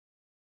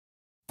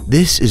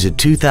This is a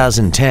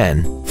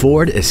 2010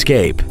 Ford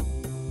Escape.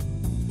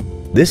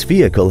 This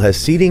vehicle has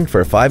seating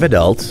for 5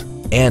 adults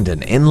and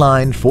an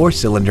inline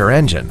 4-cylinder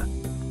engine.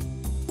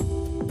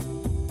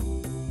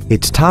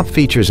 Its top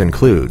features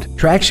include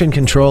traction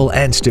control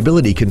and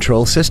stability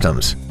control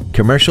systems,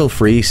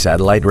 commercial-free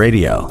satellite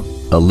radio,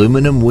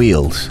 aluminum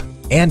wheels,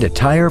 and a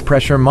tire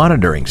pressure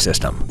monitoring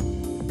system.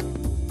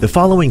 The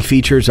following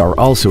features are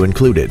also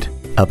included: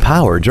 a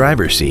power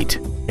driver's seat,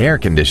 air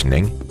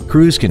conditioning,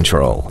 cruise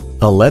control,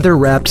 a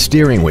leather-wrapped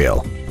steering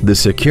wheel, the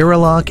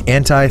SecuriLock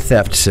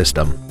anti-theft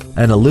system,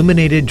 an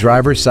illuminated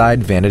driver's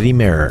side vanity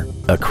mirror,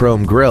 a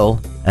chrome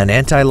grille, an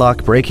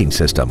anti-lock braking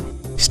system,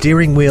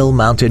 steering wheel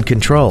mounted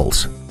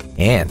controls,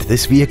 and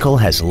this vehicle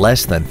has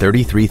less than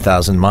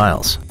 33,000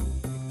 miles.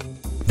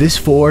 This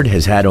Ford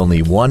has had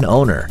only one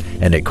owner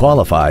and it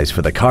qualifies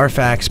for the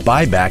Carfax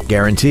buyback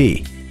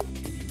guarantee.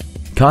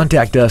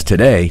 Contact us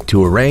today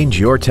to arrange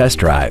your test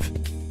drive.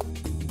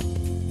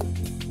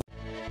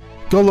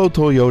 Gullo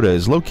Toyota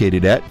is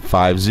located at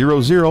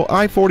 500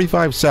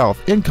 I-45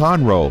 South in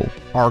Conroe.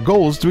 Our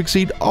goal is to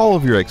exceed all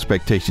of your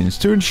expectations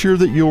to ensure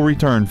that you'll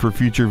return for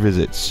future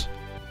visits.